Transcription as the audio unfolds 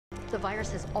The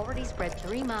virus has already spread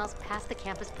 3 miles past the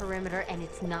campus perimeter, and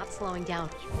it's not slowing down.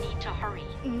 You need to hurry.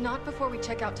 Not before we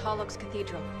check out Tall Oaks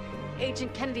Cathedral.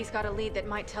 Agent Kennedy's got a lead that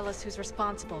might tell us who's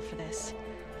responsible for this.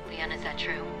 Leon, is that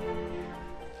true?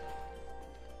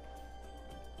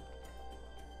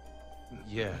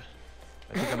 Yeah.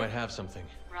 I think I might have something.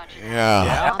 Roger.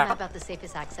 Yeah. I'll map out the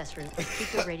safest access route. Keep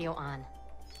the radio on.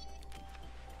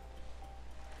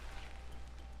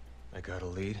 I got a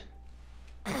lead.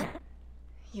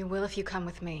 You will if you come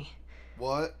with me.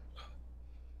 What?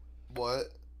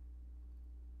 What?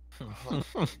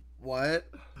 Huh. What?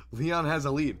 Leon has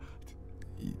a lead.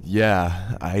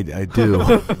 Yeah, I do.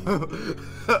 And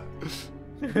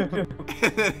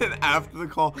then after the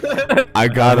call, I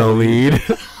got a lead.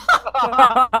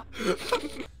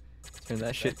 Turn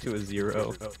that shit to a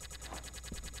 0.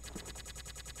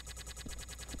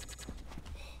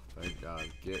 thank God,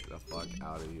 get the fuck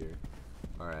out of here.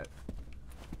 Alright.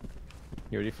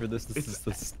 You ready for this? This is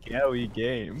the scary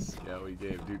game. Scally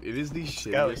game, dude. It is the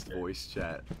Scally shittiest game. voice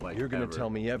chat, like, You're gonna ever. tell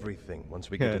me everything once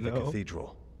we get to the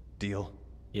cathedral. Deal?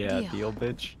 Yeah, Deal. deal,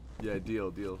 bitch. Yeah,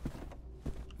 deal. Deal,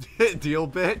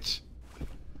 bitch.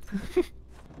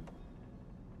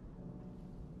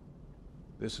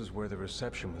 This is where the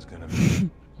reception was gonna be.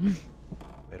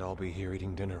 They'd all be here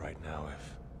eating dinner right now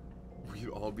if... We'd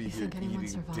all be You here think anyone eating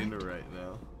survived? dinner right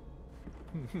now.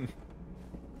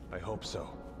 I hope so.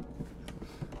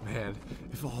 Man,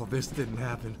 if all this didn't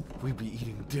happen, we'd be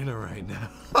eating dinner right now.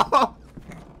 I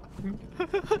can't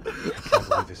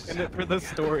believe this is In it for happening the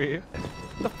again. story.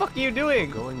 What the fuck are you doing?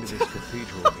 Going to this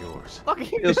cathedral of yours. What the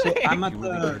fuck are you Yo, so doing? I'm at You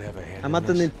really could have a hand I'm in at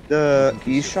the this. the You can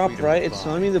keep eShop, freedom right? of It's thought.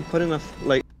 telling me to put in a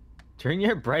like. Turn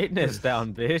your brightness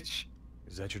down, bitch.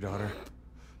 Is that your daughter?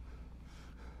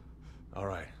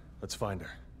 Alright, let's find her.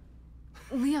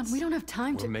 Leon, we don't have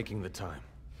time We're to. making the time.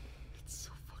 It's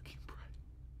so fucking bright.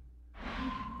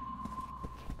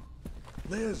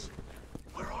 Liz,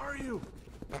 where are you?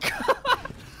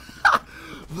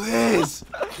 Liz,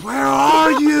 where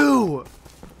are you?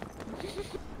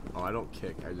 Oh, I don't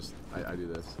kick. I do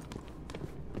this.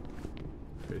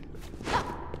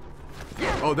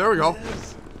 Oh, there we go.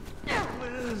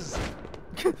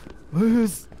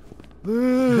 Liz.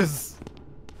 Liz.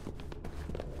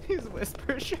 He's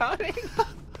whisper shouting.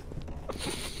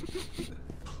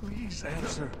 Please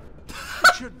answer.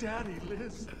 It's your daddy,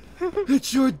 Liz.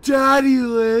 It's your daddy,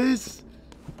 Liz.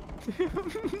 He's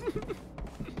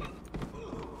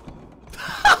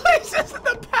just in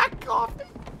the back coughing.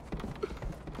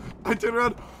 I turn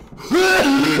around.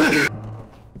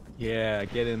 Yeah,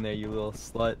 get in there, you little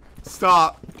slut.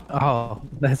 Stop. Oh,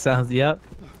 that sounds, yep.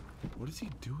 What is he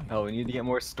doing? Oh, we need to get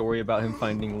more story about him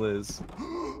finding Liz.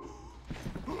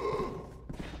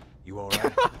 You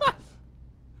alright?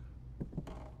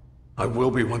 I will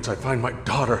be once I find my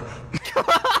daughter.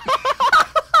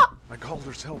 I called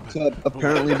her cell back. So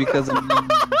apparently, because I'm.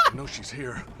 I know she's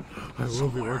here. I will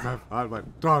be once I find my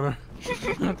daughter.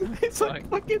 It's like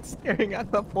fucking staring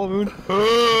at the full moon.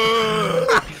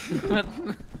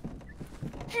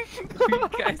 You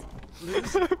guys,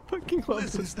 I fucking love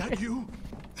Liz, this. is that you?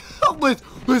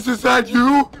 Liz, is that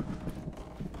you?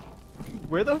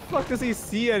 Where the fuck does he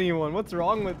see anyone? What's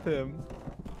wrong with him?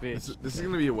 This is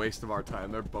gonna be a waste of our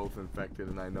time. They're both infected,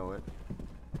 and I know it.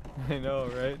 I know,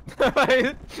 right?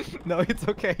 No, it's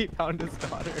okay. He found his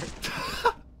daughter.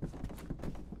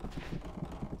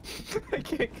 I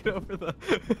can't get over the.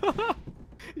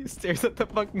 He stares at the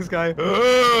fucking sky.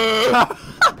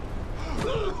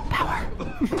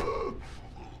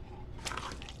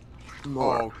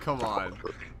 Oh, come on.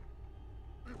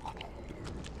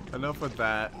 Enough with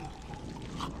that.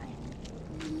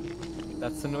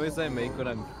 That's the noise I make when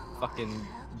I'm fucking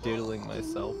diddling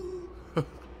myself.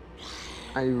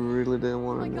 I really didn't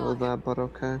want to know that, but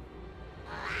okay.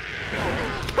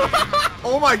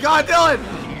 Oh my God, Dylan!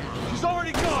 She's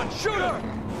already gone. Shoot her.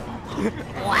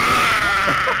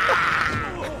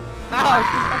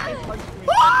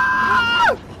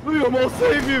 Liam, I'll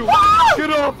save you!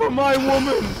 Get off of my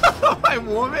woman! My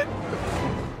woman?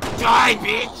 Die,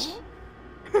 bitch!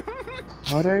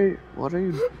 What are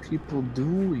you people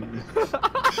doing?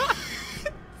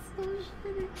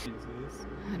 Jesus.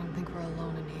 I don't think we're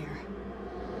alone in here.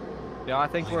 Yeah, I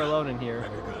think we're alone in here.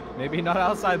 Maybe not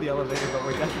outside the elevator, but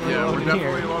we're definitely Yeah, alone we're in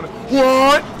definitely here. alone.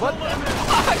 What? What?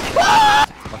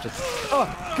 Watch it. Oh,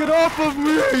 get off of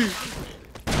me!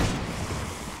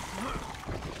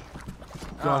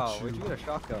 Got Oh, where'd you get a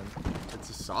shotgun? It's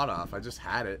a sawed-off. I just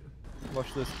had it.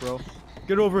 Watch this, bro.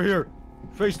 Get over here.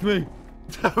 Face me.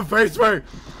 Face me!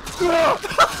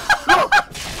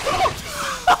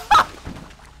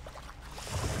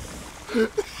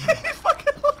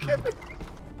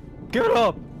 Get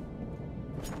up.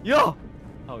 Yo!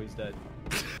 Oh, he's dead.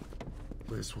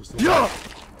 Wait, supposed to... Yo!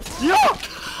 Yo!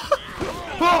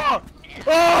 Ah!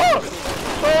 Ah!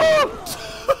 Ah!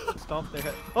 Stomp their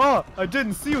head. Oh, I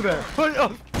didn't see you there. Hey,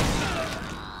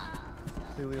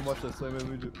 Liam, watch this. Let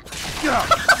me do. Yeah.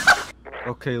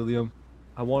 Okay, Liam.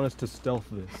 I want us to stealth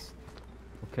this.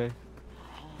 Okay?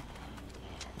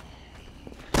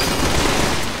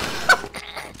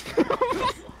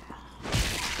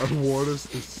 I want us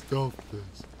to stealth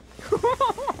this.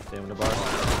 Damn the bar.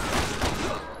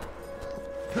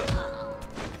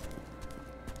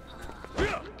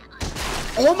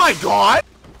 Oh my god!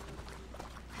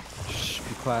 Shh,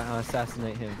 be quiet. I'll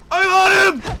assassinate him. I got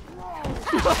him!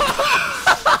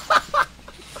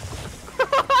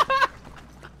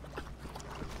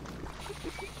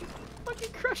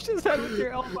 Fucking crushed his head with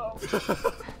your elbow.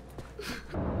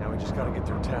 Now we just gotta get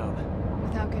through town.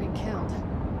 Without getting killed.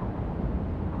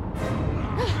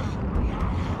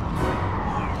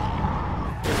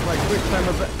 It's like quick time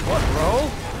of what, bro?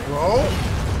 Bro?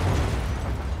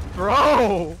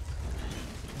 Bro!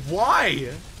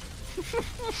 Why?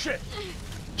 Shit!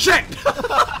 Shit!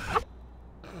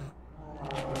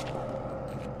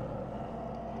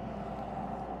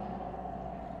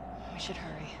 We should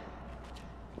hurry.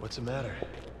 What's the matter?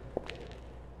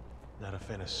 Not a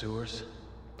fan of sewers?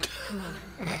 Come on.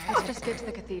 Let's just get to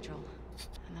the cathedral.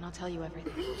 And then I'll tell you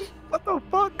everything. What the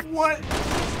fuck? What?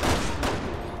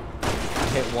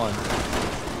 Hit one.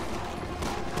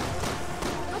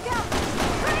 Look out!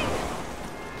 Train!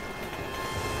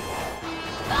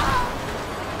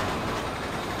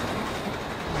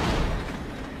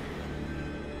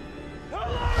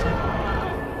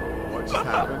 What just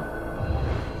happened?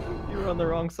 You were on the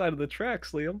wrong side of the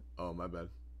tracks, Liam. Oh, my bad.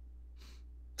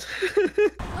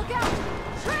 Look out!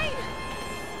 Train!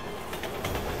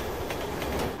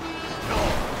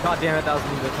 God damn it, that was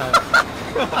me the time.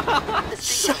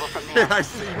 Yeah, I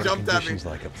see you What jumped are at me. conditions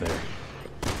like up there?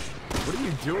 What are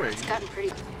you doing? It's gotten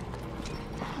pretty.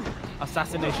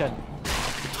 Assassination.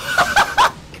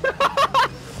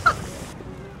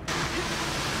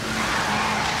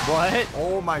 What?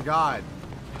 Oh my god.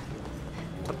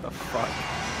 What the fuck?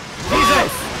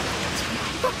 Jesus!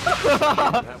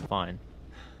 Fine.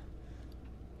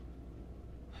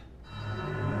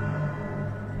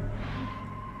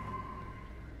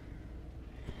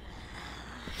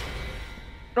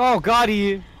 Oh god,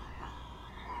 he...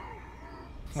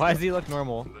 Why does he look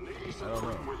normal? I don't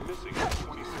know.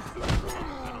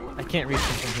 I can't reach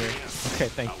him from here. Okay,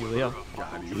 thank you, Leo.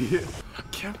 God, I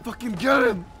can't fucking get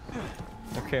him.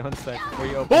 Okay, one sec. Before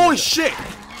you open Holy it. shit!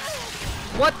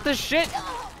 What the shit?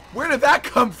 Where did that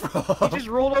come He from? just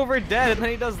rolled over dead and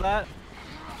then he does that.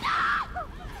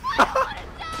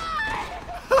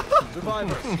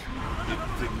 Survivors.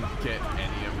 Didn't get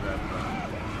any of that.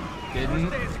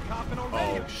 Didn't?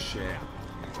 Oh shit.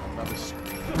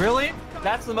 Really?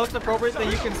 That's the most appropriate thing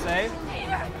you can say?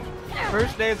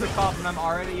 First day as a cop and I'm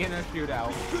already in a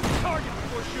shootout.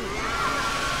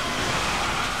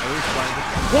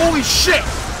 Holy shit!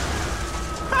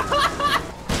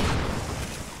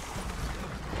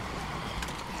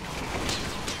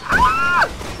 Ah!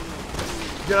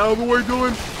 Get out of the way,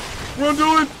 Dylan! Run,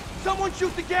 Dylan! Someone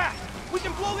shoot the gas! We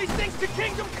can blow these things to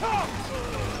Kingdom Come!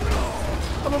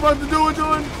 I'm about to do it,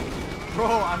 Dylan! Bro,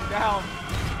 I'm down.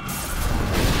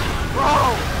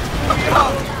 Bro!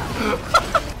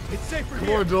 It's safer Come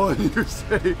here. on, Dylan, you're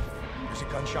safe. There's a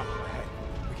gun shop up ahead.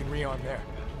 We can rearm there.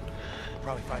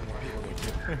 Probably find more people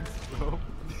there too.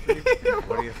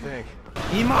 What do you think?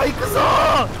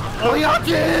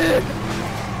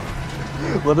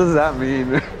 What does that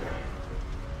mean?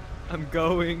 I'm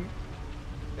going.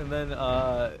 And then,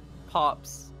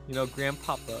 Pops. You know,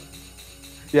 Grandpapa.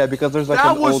 Yeah, because there's like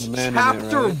That an was old man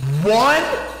chapter in it, right?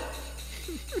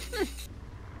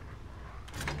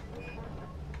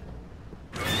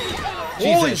 1?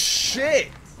 Holy shit!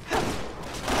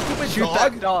 Shoot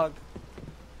that dog.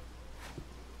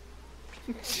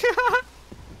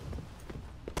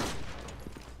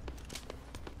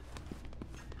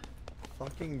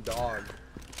 Fucking dog.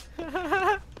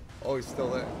 Oh, he's still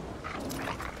there.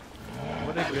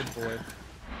 What a good boy.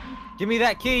 Give me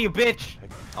that key, you bitch!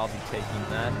 I'll be taking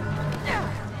that.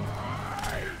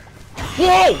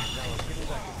 Whoa!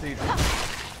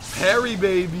 Harry,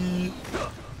 baby.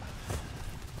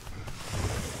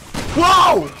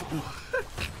 Whoa!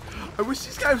 I wish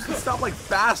these guys would stop like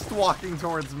fast walking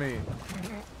towards me.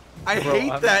 I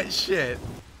hate that shit.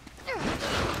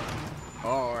 Oh,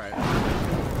 alright.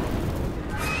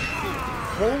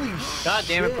 Holy shit. God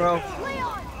damn it, bro.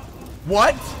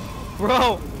 What?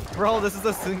 Bro, this is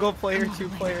a single player,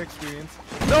 2-player experience.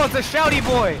 No, it's a shouty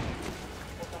boy!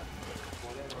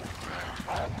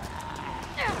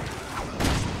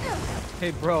 Hey,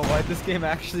 bro, why'd this game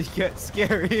actually get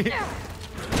scary?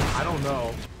 I don't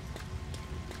know.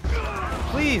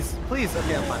 Please, please.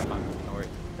 Okay, I'm fine, I'm fine. Don't worry.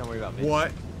 Don't worry about me.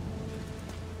 What?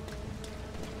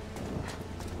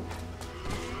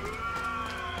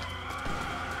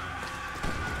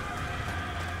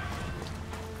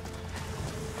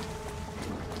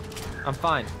 I'm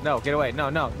fine. No, get away. No,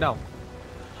 no, no.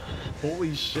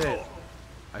 Holy shit.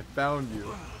 I found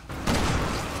you.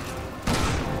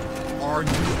 Are you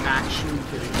actually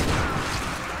kidding me?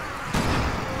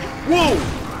 Whoa!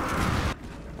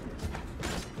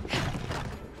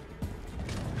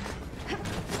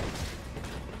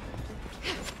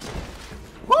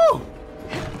 Woo!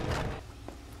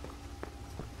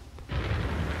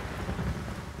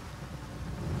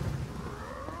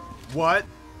 What?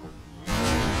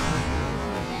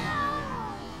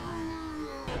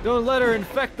 Don't let her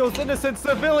infect those innocent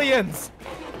civilians!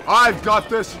 I've got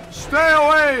this! Stay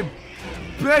away!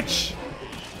 Bitch!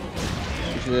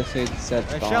 You should have said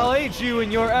I stop. shall aid you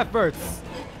in your efforts,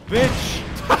 bitch!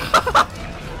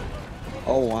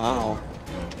 Oh wow.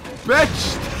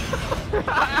 Bitch!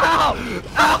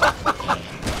 Ow!